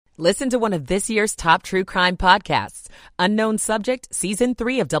Listen to one of this year's top true crime podcasts. Unknown Subject, Season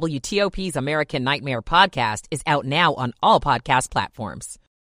 3 of WTOP's American Nightmare podcast is out now on all podcast platforms.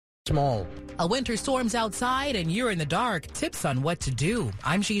 Small. A winter storm's outside and you're in the dark. Tips on what to do.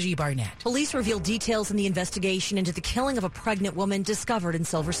 I'm Gigi Barnett. Police reveal details in the investigation into the killing of a pregnant woman discovered in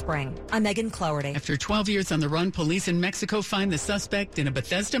Silver Spring. I'm Megan Cloherty. After 12 years on the run, police in Mexico find the suspect in a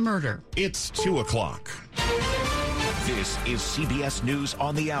Bethesda murder. It's 2 o'clock. This is CBS News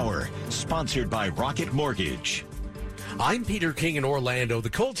on the Hour, sponsored by Rocket Mortgage. I'm Peter King in Orlando.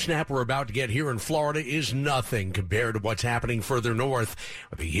 The cold snap we're about to get here in Florida is nothing compared to what's happening further north,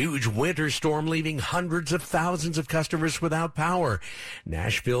 with a huge winter storm leaving hundreds of thousands of customers without power.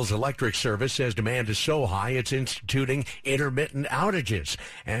 Nashville's electric service says demand is so high it's instituting intermittent outages.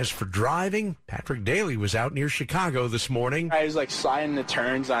 As for driving, Patrick Daly was out near Chicago this morning. I was sliding the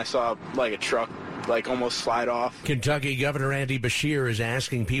turns and I saw a truck almost slide off. Kentucky Governor Andy Beshear is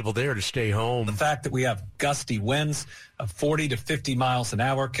asking people there to stay home. The fact that we have gusty winds of 40 to 50 miles an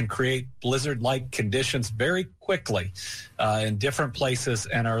hour can create blizzard-like conditions very quickly in different places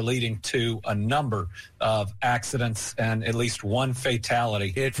and are leading to a number of accidents and at least one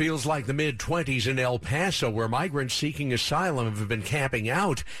fatality. It feels like the mid-20s in El Paso, where migrants seeking asylum have been camping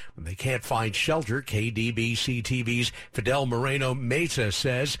out when they can't find shelter. KDBC-TV's Fidel Moreno Mesa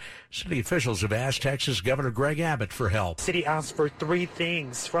says city officials have asked Texas Governor Greg Abbott for help. The city asked for 3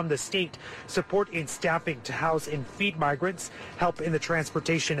 things from the state: support in staffing to house and feed migrants, help in the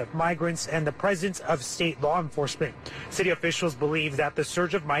transportation of migrants, and the presence of state law enforcement. City officials believe that the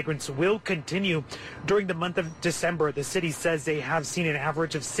surge of migrants will continue. During the month of December, the city says they have seen an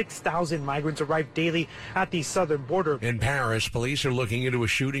average of 6,000 migrants arrive daily at the southern border. In Paris, police are looking into a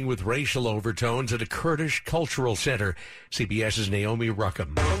shooting with racial overtones at a Kurdish cultural center. CBS's Naomi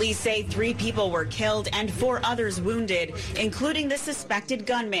Ruckham. Police say 3 people were killed and 4 others wounded, including the suspected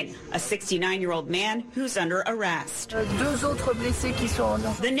gunman, a 69-year-old man who's under arrest.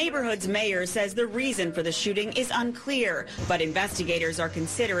 The neighborhood's mayor says the reason for the shooting is unclear, but investigators are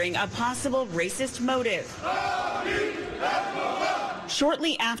considering a possible racist motive.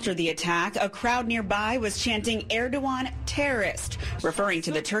 Shortly after the attack, a crowd nearby was chanting Erdogan terrorist, referring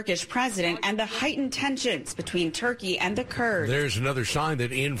to the Turkish president and the heightened tensions between Turkey and the Kurds. There's another sign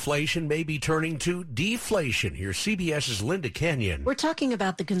that inflation may be turning to deflation. Here's CBS's Linda Kenyon. We're talking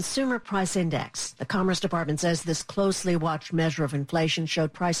about the Consumer Price Index. The Commerce Department says this closely watched measure of inflation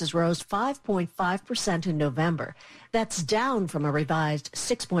showed prices rose 5.5% in November. That's down from a revised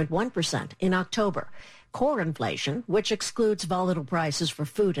 6.1% in October. Core inflation, which excludes volatile prices for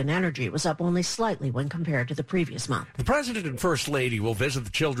food and energy, was up only slightly when compared to the previous month. The President and First Lady will visit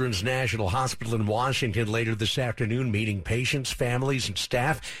the Children's National Hospital in Washington later this afternoon, meeting patients, families, and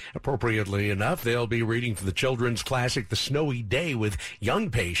staff. Appropriately enough, they'll be reading from the children's classic, The Snowy Day, with young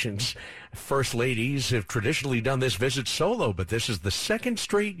patients. First ladies have traditionally done this visit solo, but this is the second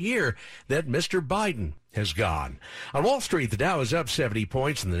straight year that Mr. Biden has gone. On Wall Street, the Dow is up 70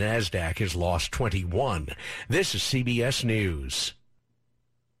 points and the NASDAQ has lost 21. This is CBS News.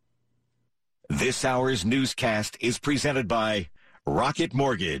 This hour's newscast is presented by Rocket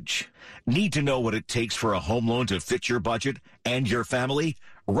Mortgage. Need to know what it takes for a home loan to fit your budget and your family?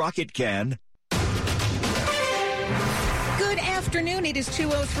 Rocket can. Good afternoon. It is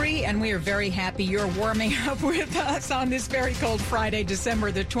 2:03, and we are very happy you're warming up with us on this very cold Friday,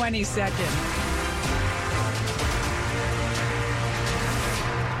 December the 22nd.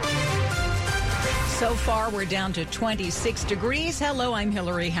 So far, we're down to 26 degrees. Hello, I'm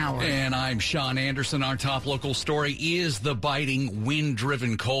Hillary Howard. And I'm Sean Anderson. Our top local story is the biting,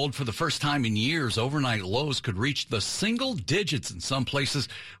 wind-driven cold. For the first time in years, overnight lows could reach the single digits in some places,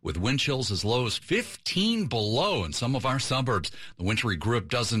 with wind chills as low as 15 below in some of our suburbs. The wintry grip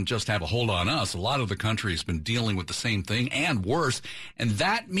doesn't just have a hold on us. A lot of the country has been dealing with the same thing and worse, and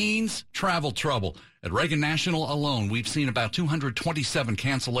that means travel trouble. At Reagan National alone, we've seen about 227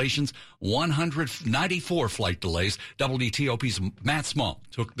 cancellations, 194 flight delays. WTOP's Matt Small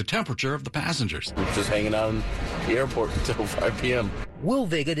took the temperature of the passengers. We're just hanging out in the airport until 5 p.m. Will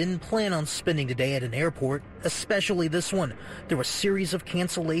Vega didn't plan on spending the day at an airport, especially this one. There were a series of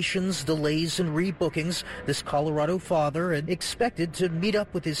cancellations, delays, and rebookings. This Colorado father had expected to meet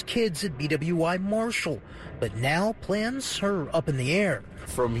up with his kids at BWI Marshall, but now plans are up in the air.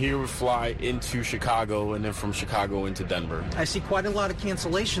 From here, we fly into Chicago, and then from Chicago into Denver. I see quite a lot of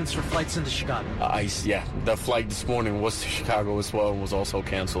cancellations for flights into Chicago. Yeah, the flight this morning was to Chicago as well and was also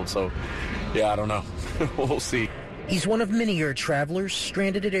canceled. So, yeah, I don't know. We'll see. He's one of many air travelers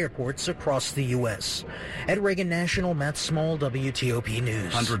stranded at airports across the U.S. At Reagan National, Matt Small, WTOP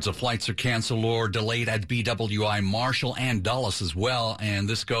News. Hundreds of flights are canceled or delayed at BWI Marshall and Dulles as well. And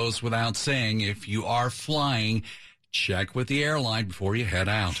this goes without saying, if you are flying, check with the airline before you head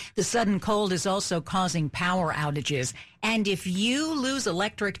out. The sudden cold is also causing power outages. And if you lose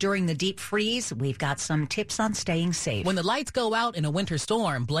electric during the deep freeze, we've got some tips on staying safe. When the lights go out in a winter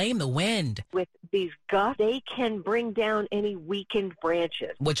storm, blame the wind. With these gusts, they can bring down any weakened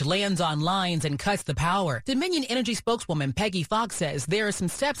branches, which lands on lines and cuts the power. Dominion Energy spokeswoman Peggy Fox says there are some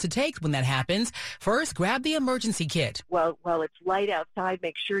steps to take when that happens. First, grab the emergency kit. Well, it's light outside.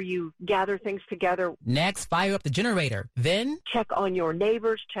 Make sure you gather things together. Next, fire up the generator. Then, check on your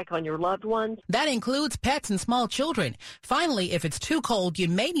neighbors, check on your loved ones. That includes pets and small children. Finally, if it's too cold, you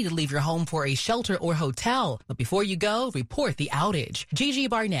may need to leave your home for a shelter or hotel. But before you go, report the outage. Gigi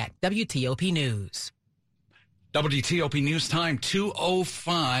Barnett, WTOP News. WTOP News Time,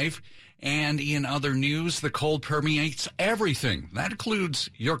 2:05. And in other news, the cold permeates everything. That includes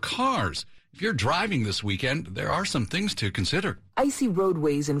your cars. If you're driving this weekend, there are some things to consider. Icy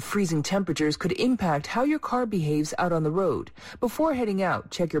roadways and freezing temperatures could impact how your car behaves out on the road. Before heading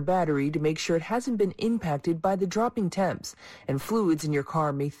out, check your battery to make sure it hasn't been impacted by the dropping temps. And fluids in your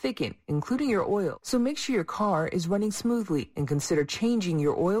car may thicken, including your oil. So make sure your car is running smoothly and consider changing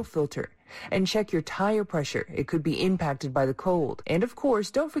your oil filter. And check your tire pressure. It could be impacted by the cold. And of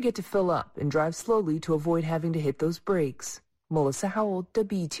course, don't forget to fill up and drive slowly to avoid having to hit those brakes. Melissa Howell,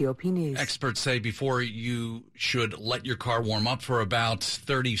 WTOP News. Experts say before you should let your car warm up for about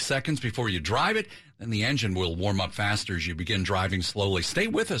 30 seconds before you drive it. Then the engine will warm up faster as you begin driving slowly. Stay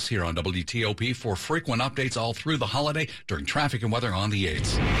with us here on WTOP for frequent updates all through the holiday during traffic and weather on the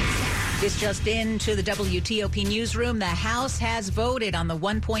 8s. This just into the WTOP newsroom. The House has voted on the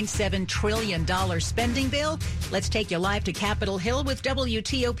 $1.7 trillion spending bill. Let's take you live to Capitol Hill with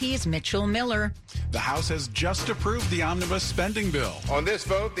WTOP's Mitchell Miller. The House has just approved the omnibus spending bill. On this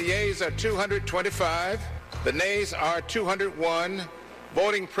vote, the yeas are 225, the nays are 201,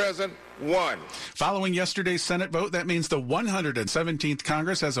 voting present 1. Following yesterday's Senate vote, that means the 117th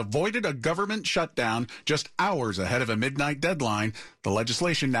Congress has avoided a government shutdown just hours ahead of a midnight deadline. The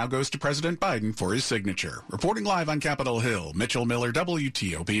legislation now goes to President Biden for his signature. Reporting live on Capitol Hill, Mitchell Miller,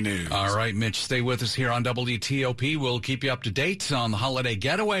 WTOP News. All right, Mitch, stay with us here on WTOP. We'll keep you up to date on the holiday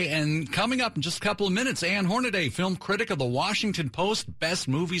getaway. And coming up in just a couple of minutes, Ann Hornaday, film critic of the Washington Post, Best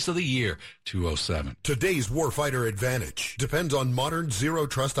Movies of the Year, 2:07. Today's warfighter advantage depends on modern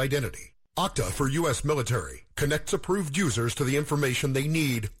zero-trust identity. Okta for U.S. military connects approved users to the information they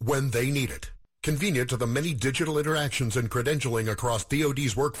need when they need it. Convenient to the many digital interactions and credentialing across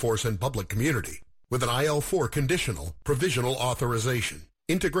DoD's workforce and public community. With an IL4 conditional, provisional authorization,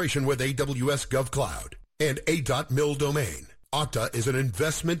 integration with AWS GovCloud, and A.mil domain. Okta is an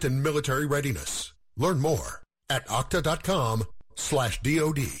investment in military readiness. Learn more at okta.com/DoD.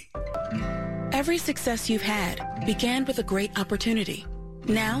 Every success you've had began with a great opportunity.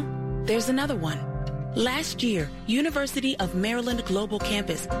 Now, there's another one. Last year, University of Maryland Global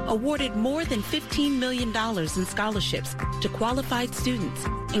Campus awarded more than $15 million in scholarships to qualified students,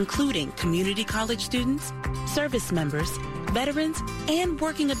 including community college students, service members, veterans, and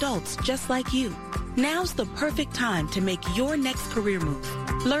working adults just like you. Now's the perfect time to make your next career move.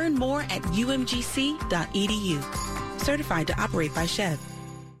 Learn more at umgc.edu. Certified to operate by Chev.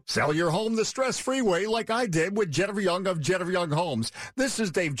 Sell your home the stress-free way like I did with Jennifer Young of Jennifer Young Homes. This is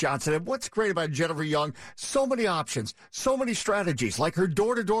Dave Johnson, and what's great about Jennifer Young, so many options, so many strategies, like her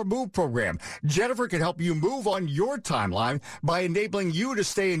door-to-door move program. Jennifer can help you move on your timeline by enabling you to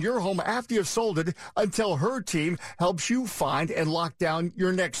stay in your home after you've sold it until her team helps you find and lock down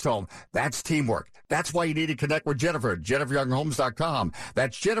your next home. That's teamwork. That's why you need to connect with Jennifer at JenniferYoungHomes.com.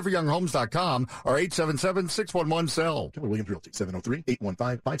 That's JenniferYoungHomes.com or 877-611-SELL. Keller Williams Realty,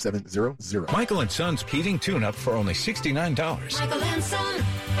 703-815-5700. Michael & Son's heating tune-up for only $69. Michael & Son.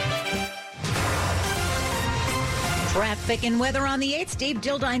 Traffic and weather on the 8th. Steve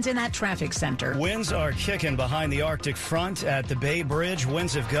Dildine's in that traffic center. Winds are kicking behind the Arctic front at the Bay Bridge.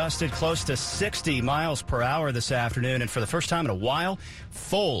 Winds have gusted close to 60 miles per hour this afternoon. And for the first time in a while,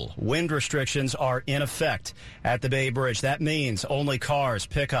 full wind restrictions are in effect at the Bay Bridge. That means only cars,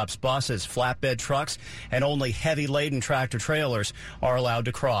 pickups, buses, flatbed trucks, and only heavy-laden tractor-trailers are allowed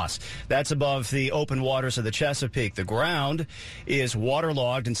to cross. That's above the open waters of the Chesapeake. The ground is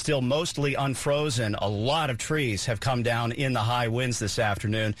waterlogged and still mostly unfrozen. A lot of trees have come down in the high winds this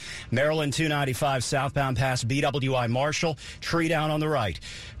afternoon. Maryland 295 southbound past BWI Marshall. Tree down on the right.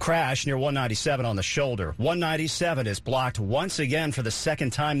 Crash near 197 on the shoulder. 197 is blocked once again for the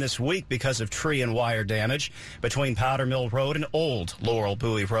second time this week because of tree and wire damage between Powder Mill Road and Old Laurel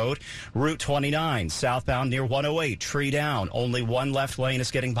Bowie Road. Route 29 southbound near 108. Tree down. Only one left lane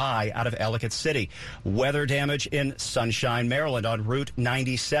is getting by out of Ellicott City. Weather damage in Sunshine, Maryland on Route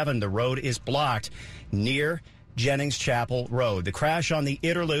 97. The road is blocked near Jennings Chapel Road. The crash on the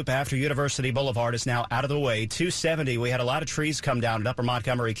Interloop after University Boulevard is now out of the way. 270, we had a lot of trees come down in Upper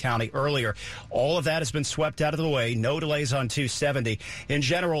Montgomery County earlier. All of that has been swept out of the way. No delays on 270. In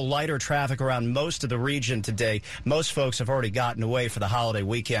general, lighter traffic around most of the region today. Most folks have already gotten away for the holiday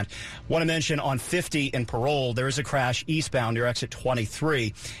weekend. Want to mention on 50 in Parole, there is a crash eastbound near exit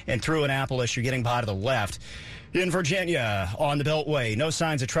 23. And through Annapolis, you're getting by to the left. In Virginia, on the Beltway, no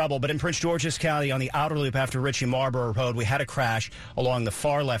signs of trouble, but in Prince George's County on the outer loop after Ritchie Marlborough Road, we had a crash along the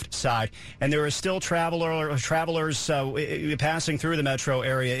far left side, and there are still travelers passing through the metro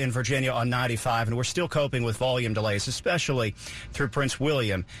area in Virginia on 95, and we're still coping with volume delays, especially through Prince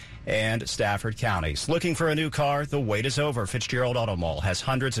William and Stafford counties. Looking for a new car? The wait is over. Fitzgerald Auto Mall has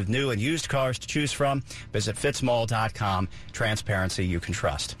hundreds of new and used cars to choose from. Visit fitzmall.com. Transparency you can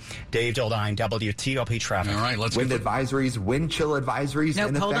trust. Dave Dildine, WTOP Traffic. All right, let's wind advisories, wind chill advisories.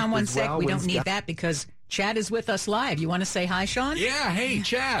 Nope, hold on one sec. We don't need that because Chad is with us live. You want to say hi, Sean? Yeah, hey,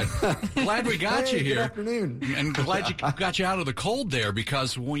 Chad. Glad we got you here. Good afternoon. And glad you got you out of the cold there,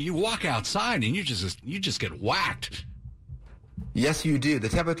 because when you walk outside and you just get whacked. Yes, you do. The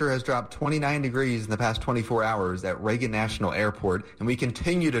temperature has dropped 29 degrees in the past 24 hours at Reagan National Airport, and we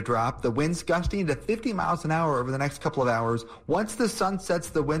continue to drop. The winds gusting to 50 miles an hour over the next couple of hours. Once the sun sets,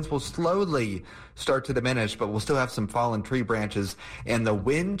 the winds will slowly start to diminish, but we'll still have some fallen tree branches, and the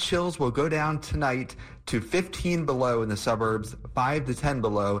wind chills will go down tonight to 15 below in the suburbs, 5 to 10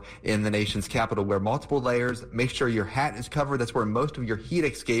 below in the nation's capital. Wear multiple layers. Make sure your hat is covered. That's where most of your heat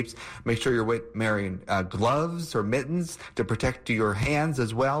escapes. Make sure you're wearing gloves or mittens to protect your hands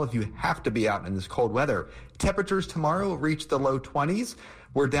as well if you have to be out in this cold weather. Temperatures tomorrow reach the low 20s.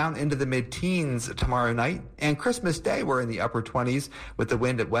 We're down into the mid-teens tomorrow night. And Christmas Day, we're in the upper 20s with the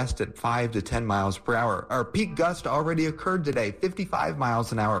wind at west at 5 to 10 miles per hour. Our peak gust already occurred today, 55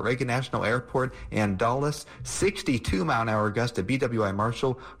 miles an hour at Reagan National Airport and Dulles, 62-mile-an-hour gust at BWI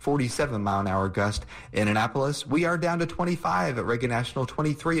Marshall, 47-mile-an-hour gust in Annapolis. We are down to 25 at Reagan National,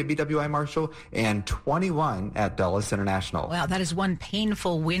 23 at BWI Marshall, and 21 at Dulles International. Wow, that is one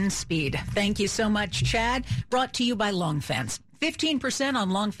painful wind speed. Thank you so much, Chad. Brought to you by Long Fence. 15% on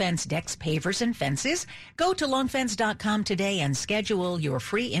Long Fence decks, pavers, and fences. Go to longfence.com today and schedule your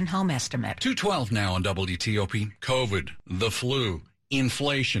free in-home estimate. 2:12 now on WTOP. COVID, the flu,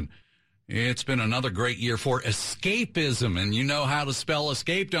 inflation. It's been another great year for escapism, and you know how to spell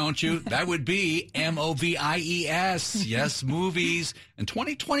escape, don't you? That would be MOVIES. Yes, movies. And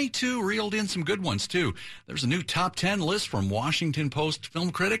 2022 reeled in some good ones, too. There's a new top 10 list from Washington Post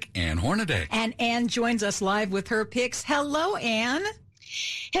film critic Ann Hornaday. And Ann joins us live with her picks. Hello, Ann.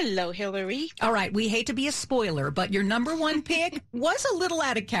 Hello, Hillary. All right, we hate to be a spoiler, but your number one pick was a little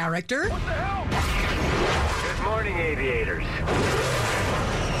out of character. What the hell? Good morning, aviators.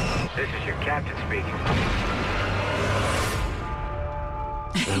 This is your captain speaking.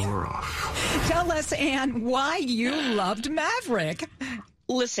 And we're off. Tell us, Ann, why you loved Maverick.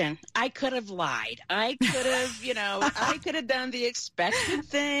 Listen, I could have lied. I could have, I could have done the expected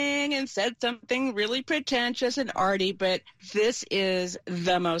thing and said something really pretentious and arty, but this is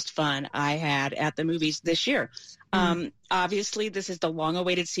the most fun I had at the movies this year. Obviously, this is the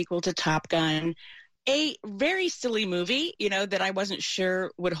long-awaited sequel to Top Gun. A very silly movie, that I wasn't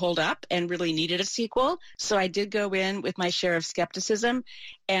sure would hold up and really needed a sequel. So I did go in with my share of skepticism,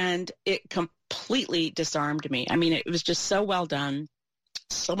 and it completely disarmed me. I mean, it was just so well done,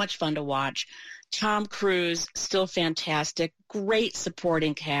 so much fun to watch. Tom Cruise, still fantastic, great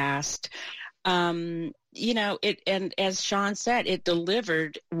supporting cast. And as Sean said, it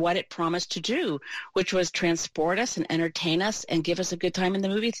delivered what it promised to do, which was transport us and entertain us and give us a good time in the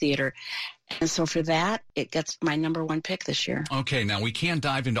movie theater. And so for that, it gets my number one pick this year. Okay, now we can't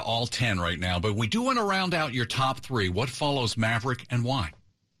dive into all 10 right now, but we do want to round out your top 3. What follows Maverick and why?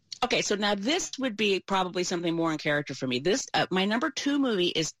 Okay, so now this would be probably something more in character for me. This my number 2 movie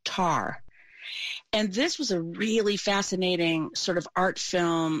is Tar. And this was a really fascinating sort of art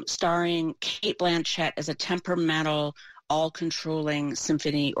film starring Cate Blanchett as a temperamental, all-controlling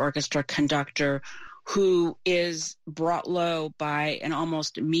symphony orchestra conductor who is brought low by an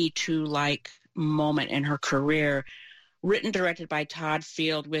almost Me Too-like moment in her career written, directed by Todd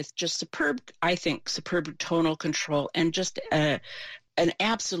Field, with just superb tonal control, and just an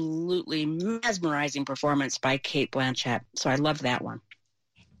absolutely mesmerizing performance by Cate Blanchett. So I loved that one.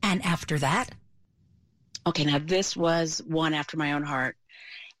 And after that? Okay, now this was one after my own heart.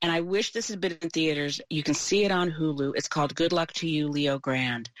 And I wish this had been in theaters. You can see it on Hulu. It's called Good Luck to You, Leo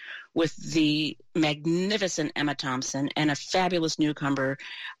Grand, with the magnificent Emma Thompson and a fabulous newcomer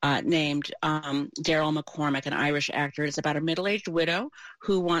named Daryl McCormack, an Irish actor. It's about a middle-aged widow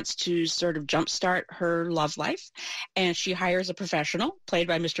who wants to sort of jumpstart her love life, and she hires a professional, played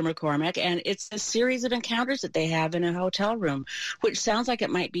by Mr. McCormack, and it's a series of encounters that they have in a hotel room, which sounds like it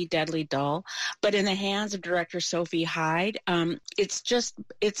might be deadly dull, but in the hands of director Sophie Hyde, it's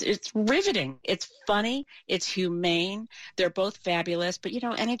riveting. It's funny. It's humane. They're both fabulous, but,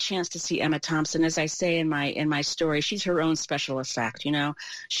 any chance to see Emma Thompson, as I say in my story, she's her own special effect.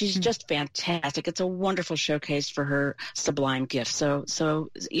 She's just fantastic. It's a wonderful showcase for her sublime gift. So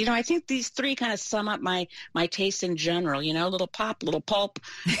I think these three kind of sum up my taste in general. A little pop, little pulp,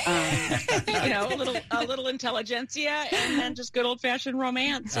 a little intelligentsia, and then just good old fashioned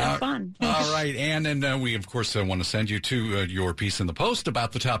romance and fun. All right, Ann, and we of course want to send you to your piece in the Post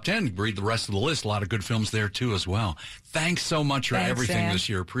about the top 10. Read the rest of the list. A lot of good films there too as well. Thanks so much for everything this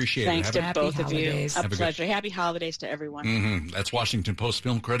year. Appreciate Thanks it. to both of you. A pleasure. Good... Happy holidays to everyone. Mm-hmm. That's Washington Post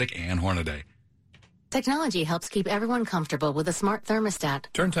film critic Ann Hornaday. Technology helps keep everyone comfortable with a smart thermostat.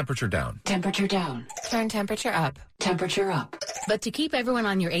 Turn temperature down. Temperature down. Turn temperature up. Temperature up. But to keep everyone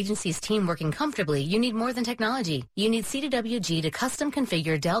on your agency's team working comfortably, you need more than technology. You need CDWG to custom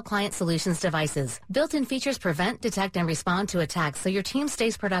configure Dell Client Solutions devices. Built-in features prevent, detect, and respond to attacks so your team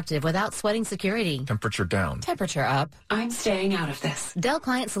stays productive without sweating security. Temperature down. Temperature up. I'm staying out of this. Dell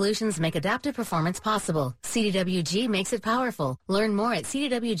Client Solutions make adaptive performance possible. CDWG makes it powerful. Learn more at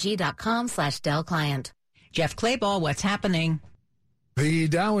cdwg.com/Dell Client. Jeff Clayball, what's happening? The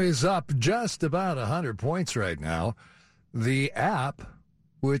Dow is up just about 100 points right now. The app,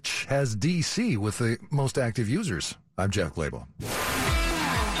 which has DC with the most active users. I'm Jeff Clayball.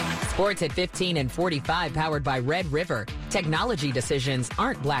 Sports at 15 and 45, powered by Red River. Technology decisions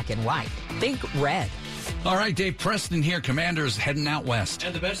aren't black and white. Think red. All right, Dave Preston here. Commanders heading out west.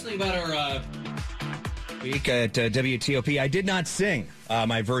 And the best thing about our week at WTOP, I did not sing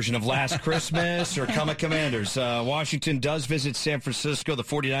my version of Last Christmas or Come Commanders. Washington does visit San Francisco. The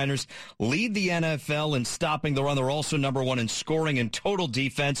 49ers lead the NFL in stopping the run. They're also number one in scoring and total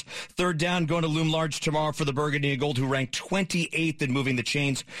defense. Third down going to loom large tomorrow for the Burgundy and Gold, who ranked 28th in moving the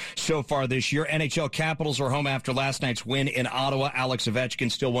chains so far this year. NHL Capitals are home after last night's win in Ottawa. Alex Ovechkin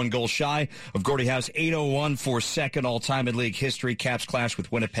still 1 goal shy of Gordie Howe's 801 for second all-time in league history. Caps clash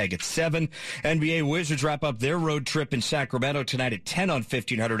with Winnipeg at 7. NBA Wizards wrap up their road trip in Sacramento tonight at 10 on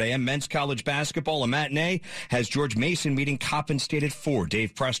 1500 AM. Men's college basketball, a matinee, has George Mason meeting Coppin State at 4.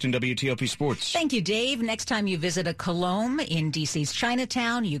 Dave Preston, WTOP Sports. Thank you, Dave. Next time you visit a Colombe in D.C.'s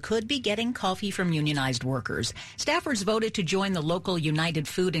Chinatown, you could be getting coffee from unionized workers. Staffers voted to join the local United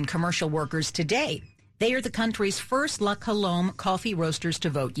Food and Commercial Workers today. They are the country's first La Colombe coffee roasters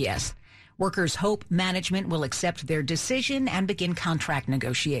to vote yes. Workers hope management will accept their decision and begin contract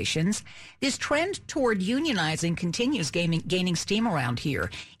negotiations. This trend toward unionizing continues gaining steam around here.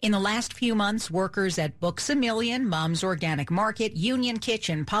 In the last few months, workers at Books A Million, Mom's Organic Market, Union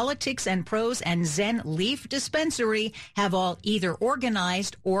Kitchen, Politics and Pros, and Zen Leaf Dispensary have all either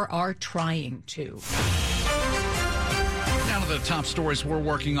organized or are trying to. One of the top stories we're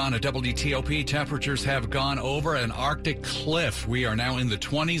working on at WTOP, temperatures have gone over an Arctic cliff. We are now in the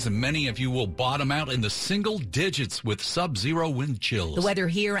 20s, and many of you will bottom out in the single digits with sub-zero wind chills. The weather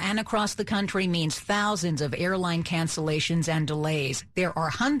here and across the country means thousands of airline cancellations and delays. There are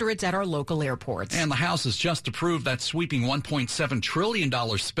hundreds at our local airports. And the House has just approved that sweeping $1.7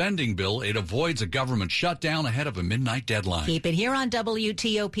 trillion spending bill. It avoids a government shutdown ahead of a midnight deadline. Keep it here on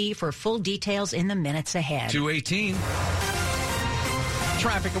WTOP for full details in the minutes ahead. 2:18.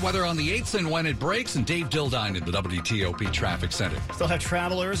 Traffic and weather on the 8th and when it breaks, and Dave Dildine in the WTOP Traffic Center. Still have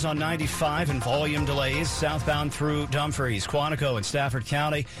travelers on 95 and volume delays southbound through Dumfries, Quantico, and Stafford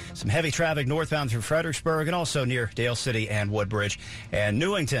County. Some heavy traffic northbound through Fredericksburg and also near Dale City and Woodbridge and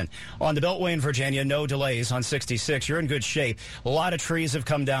Newington. On the Beltway in Virginia, no delays on 66. You're in good shape. A lot of trees have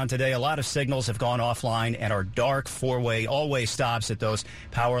come down today. A lot of signals have gone offline and are dark four-way always stops at those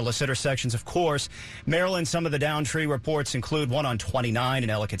powerless intersections. Of course, Maryland, some of the down tree reports include one on 29. 109 in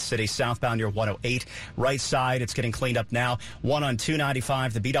Ellicott City, southbound near 108. Right side, it's getting cleaned up now. One on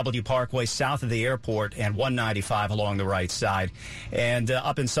 295, the BW Parkway south of the airport, and 195 along the right side. And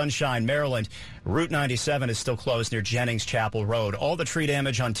up in Sunshine, Maryland, Route 97 is still closed near Jennings Chapel Road. All the tree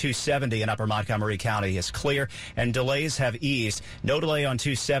damage on 270 in Upper Montgomery County is clear, and delays have eased. No delay on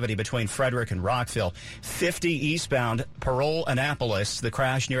 270 between Frederick and Rockville. 50 eastbound, Parole, Annapolis, the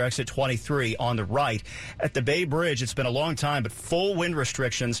crash near exit 23 on the right. At the Bay Bridge, it's been a long time, but full wind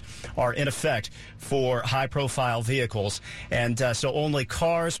restrictions are in effect for high-profile vehicles. And so only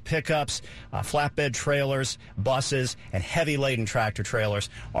cars, pickups, flatbed trailers, buses, and heavy-laden tractor trailers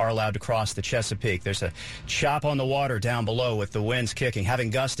are allowed to cross the Chesapeake. There's a chop on the water down below with the winds kicking, having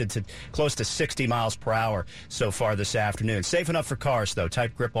gusted to close to 60 miles per hour so far this afternoon. Safe enough for cars, though.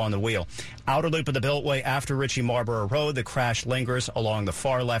 Tight grip on the wheel. Outer loop of the Beltway after Ritchie Marlborough Road. The crash lingers along the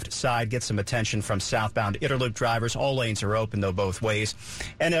far left side. Get some attention from southbound Interloop drivers. All lanes are open, though, both ways.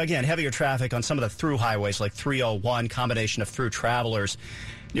 And again, heavier traffic on some of the through highways like 301, combination of through travelers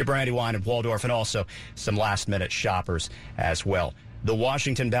near Brandywine and Waldorf, and also some last-minute shoppers as well. The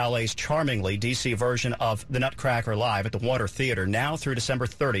Washington Ballet's charmingly D.C. version of The Nutcracker Live at the Water Theater now through December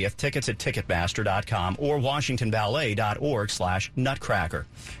 30th. Tickets at Ticketmaster.com or WashingtonBallet.org/Nutcracker.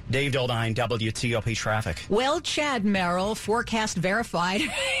 Dave Dildine, WTOP Traffic. Well, Chad Merrill, forecast verified.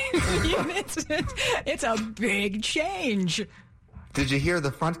 It's a big change. Did you hear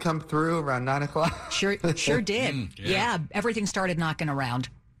the front come through around 9 o'clock? Sure did. Yeah, everything started knocking around.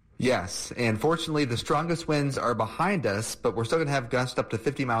 Yes, and fortunately the strongest winds are behind us, but we're still going to have gusts up to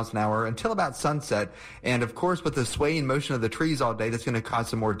 50 miles an hour until about sunset. And of course, with the swaying motion of the trees all day, that's going to cause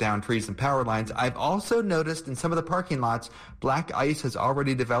some more downed trees and power lines. I've also noticed in some of the parking lots, black ice has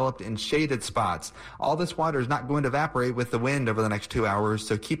already developed in shaded spots. All this water is not going to evaporate with the wind over the next 2 hours,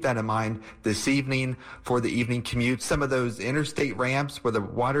 so keep that in mind this evening for the evening commute. Some of those interstate ramps where the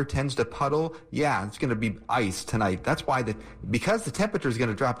water tends to puddle, yeah, it's going to be ice tonight. That's why because the temperature is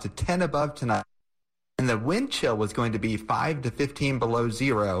going to drop to 10 above tonight, and the wind chill was going to be 5 to 15 below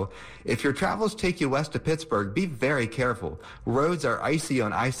zero. If your travels take you west of Pittsburgh, be very careful. Roads are icy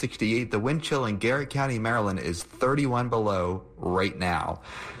on I-68. The wind chill in Garrett County, Maryland is 31 below right now.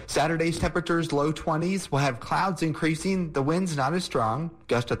 Saturday's temperatures, low 20s. We'll have clouds increasing. The wind's not as strong,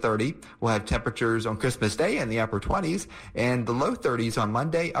 gust to 30. We'll have temperatures on Christmas Day in the upper 20s, and the low 30s on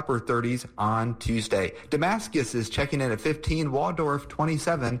Monday, upper 30s on Tuesday. Damascus is checking in at 15, Waldorf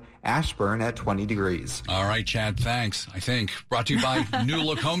 27, Ashburn at 20 degrees. All right, Chad, thanks. I think brought to you by New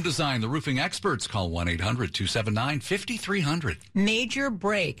Look Home Design, the roofing experts. Call 1-800-279-5300. Major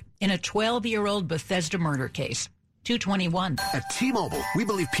break in a 12-year-old Bethesda murder case. 221. At T-Mobile, we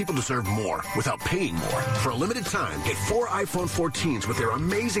believe people deserve more without paying more. For a limited time, get 4 iPhone 14s with their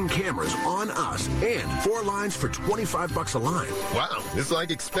amazing cameras on us and 4 lines for $25 a line. Wow, it's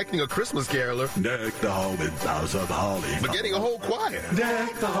like expecting a Christmas caroler. Deck the hall with boughs of holly. But getting a whole choir.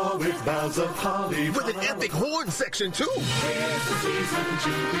 Deck the hall with boughs of holly. With an epic horn section, too. It's the season to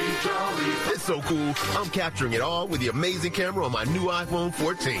be jolly. It's so cool. I'm capturing it all with the amazing camera on my new iPhone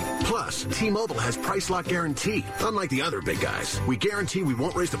 14. Plus, T-Mobile has Price Lock Guarantee. Unlike the other big guys, we guarantee we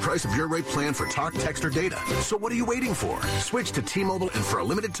won't raise the price of your rate plan for talk, text, or data. So what are you waiting for? Switch to T-Mobile and for a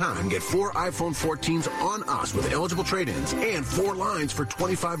limited time, get 4 iPhone 14s on us with eligible trade-ins and 4 lines for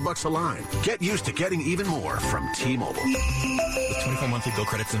 $25 a line. Get used to getting even more from T-Mobile. With 24 monthly bill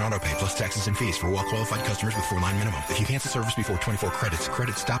credits and auto pay plus taxes and fees for well-qualified customers with 4-line minimum. If you cancel service before 24 credits,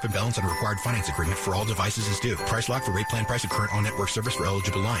 credit stop and balance on a required finance agreement for all devices is due. Price lock for rate plan price of current on-network service for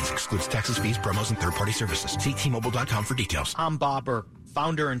eligible lines. Excludes taxes, fees, promos, and third-party services. See T-Mobile.com for details. I'm Bob Burke,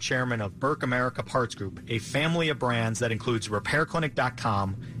 founder and chairman of Burke America Parts Group, a family of brands that includes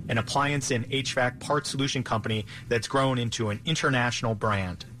RepairClinic.com, an appliance and HVAC parts solution company that's grown into an international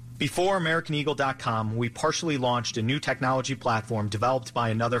brand. Before AmericanEagle.com, we partially launched a new technology platform developed by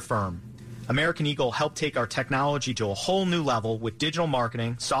another firm. American Eagle helped take our technology to a whole new level with digital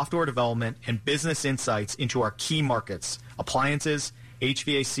marketing, software development, and business insights into our key markets, appliances,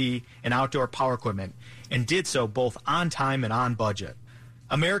 HVAC, and outdoor power equipment, and did so both on time and on budget.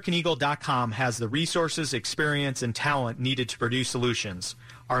 AmericanEagle.com has the resources, experience, and talent needed to produce solutions.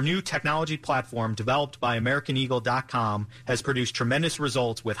 Our new technology platform, developed by AmericanEagle.com, has produced tremendous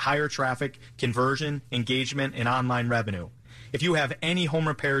results with higher traffic, conversion, engagement, and online revenue. If you have any home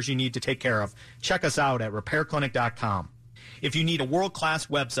repairs you need to take care of, check us out at RepairClinic.com. If you need a world-class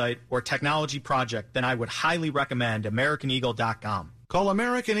website or technology project, then I would highly recommend AmericanEagle.com. Call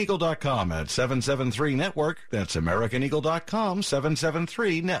AmericanEagle.com at 773-NETWORK. That's AmericanEagle.com,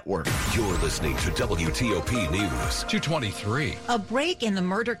 773-NETWORK. You're listening to WTOP News. 223. A break in the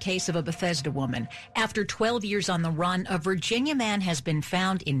murder case of a Bethesda woman. After 12 years on the run, a Virginia man has been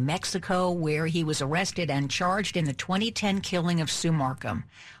found in Mexico where he was arrested and charged in the 2010 killing of Sue Markham.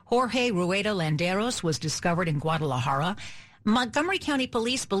 Jorge Rueda Landeros was discovered in Guadalajara. Montgomery County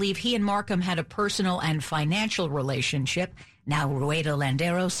Police believe he and Markham had a personal and financial relationship. Now Rueda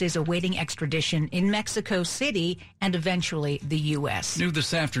Landeros is awaiting extradition in Mexico City and eventually the U.S. New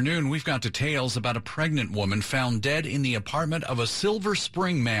this afternoon, we've got details about a pregnant woman found dead in the apartment of a Silver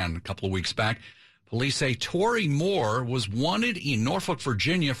Spring man a couple of weeks back. Police say Tori Moore was wanted in Norfolk,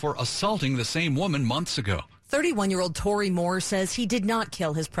 Virginia for assaulting the same woman months ago. 31-year-old Tori Moore says he did not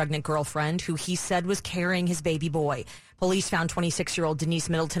kill his pregnant girlfriend, who he said was carrying his baby boy. Police found 26-year-old Denise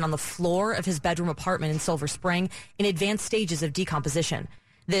Middleton on the floor of his bedroom apartment in Silver Spring in advanced stages of decomposition.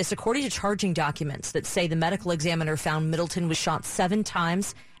 This, according to charging documents that say the medical examiner found Middleton was shot 7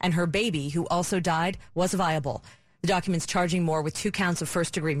 times and her baby, who also died, was viable. The documents charging Moore with 2 counts of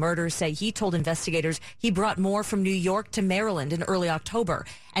first-degree murder say he told investigators he brought Moore from New York to Maryland in early October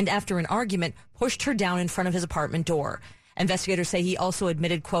and after an argument pushed her down in front of his apartment door. Investigators say he also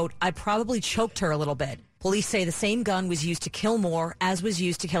admitted, quote, "I probably choked her a little bit." Police say the same gun was used to kill Moore as was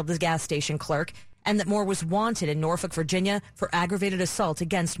used to kill the gas station clerk and that Moore was wanted in Norfolk, Virginia for aggravated assault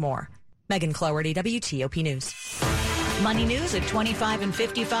against Moore. Megan Cloherty, WTOP News. Money News at 25 and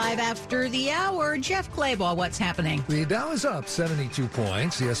 55 after the hour. Jeff Clabaugh, what's happening? The Dow is up 72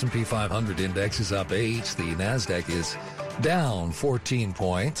 points. The S&P 500 index is up 8. The NASDAQ is down 14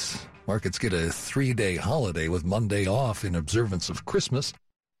 points. Markets get a 3-day holiday with Monday off in observance of Christmas.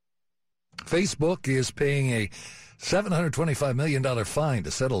 Facebook is paying a $725 million fine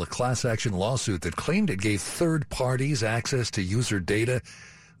to settle a class action lawsuit that claimed it gave third parties access to user data.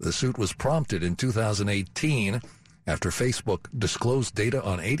 The suit was prompted in 2018 after Facebook disclosed data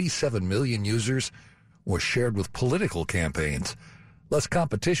on 87 million users was shared with political campaigns. Less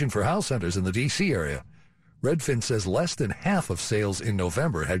competition for house hunters in the D.C. area. Redfin says less than half of sales in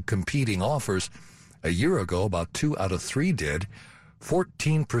November had competing offers. A year ago, about 2 out of 3 did.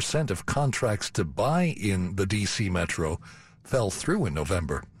 14% of contracts to buy in the D.C. metro fell through in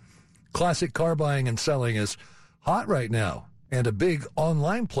November. Classic car buying and selling is hot right now, and a big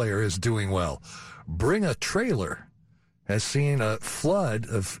online player is doing well. Bring a Trailer has seen a flood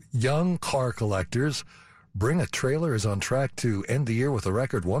of young car collectors. Bring a Trailer is on track to end the year with a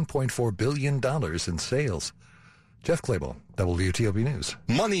record $1.4 billion in sales. Jeff Clabaugh, WTOP News.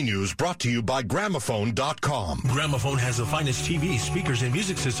 Money News brought to you by Gramophone.com. Gramophone has the finest TV, speakers, and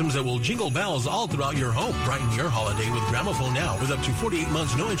music systems that will jingle bells all throughout your home. Brighten your holiday with Gramophone now with up to 48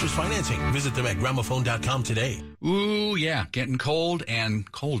 months no-interest financing. Visit them at Gramophone.com today. Ooh, yeah, getting cold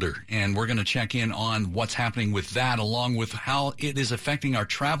and colder. And we're going to check in on what's happening with that, along with how it is affecting our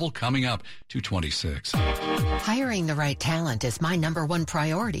travel coming up. 226. Hiring the right talent is my #1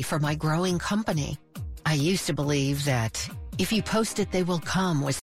 priority for my growing company. I used to believe that if you post it, they will come was